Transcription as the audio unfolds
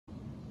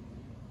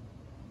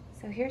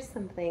So here's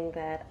something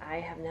that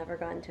I have never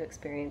gotten to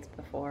experience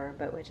before,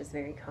 but which is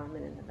very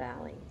common in the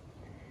valley.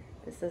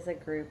 This is a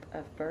group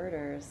of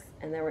birders,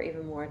 and there were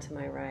even more to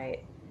my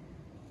right.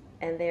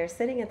 And they are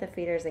sitting at the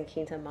feeders in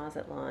Quinta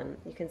Mazatlan.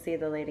 You can see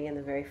the lady in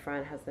the very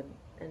front has an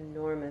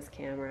enormous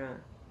camera.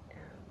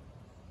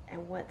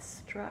 And what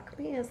struck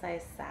me as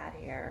I sat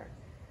here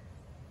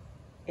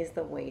is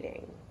the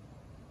waiting.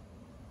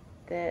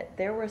 That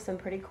there were some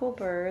pretty cool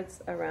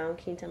birds around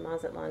Quinta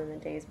Mazatlan in the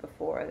days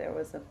before. There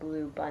was a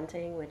blue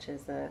bunting, which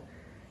is a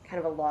kind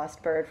of a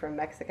lost bird from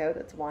Mexico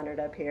that's wandered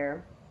up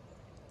here.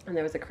 And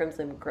there was a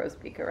crimson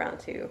grosbeak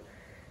around too.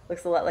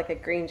 Looks a lot like a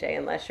green jay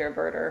unless you're a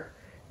birder,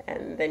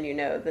 and then you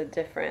know the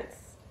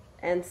difference.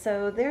 And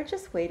so they're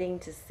just waiting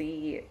to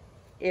see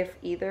if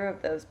either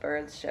of those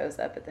birds shows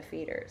up at the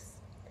feeders.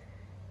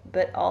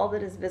 But all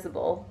that is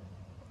visible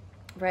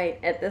right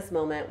at this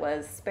moment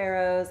was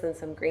sparrows and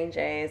some green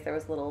jays. There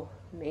was a little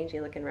mangy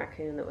looking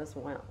raccoon that was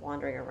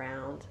wandering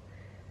around.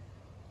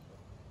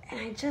 And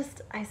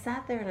I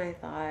sat there and I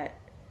thought,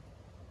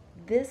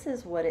 this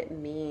is what it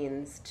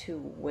means to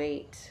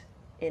wait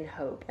in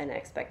hope and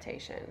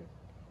expectation.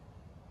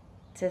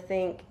 To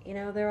think,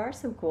 there are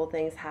some cool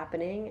things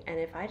happening, and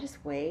if I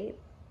just wait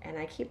and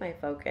I keep my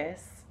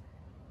focus,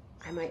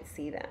 I might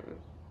see them.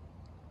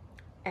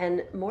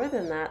 And more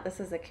than that, this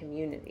is a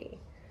community.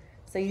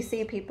 So you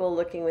see people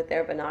looking with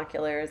their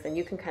binoculars, and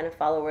you can kind of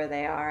follow where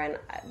they are. And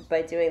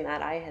by doing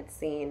that,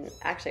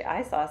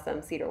 I saw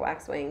some cedar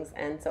waxwings,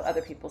 and so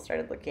other people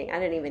started looking. I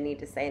didn't even need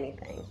to say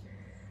anything.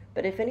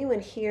 But if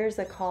anyone hears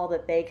a call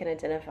that they can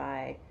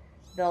identify,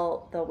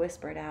 they'll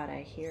whisper it out.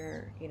 I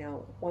hear,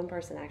 one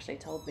person actually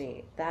told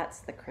me, that's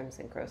the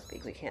crimson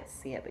grosbeak. We can't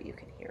see it, but you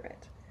can hear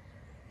it.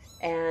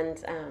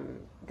 And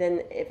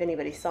then if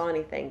anybody saw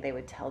anything, they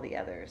would tell the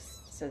others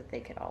so that they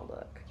could all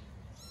look.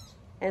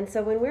 And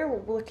so when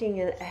we're looking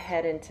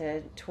ahead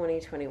into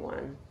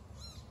 2021,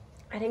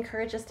 I'd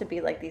encourage us to be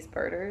like these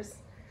birders,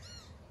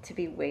 to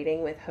be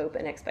waiting with hope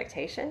and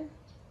expectation,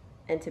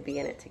 and to be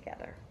in it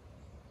together.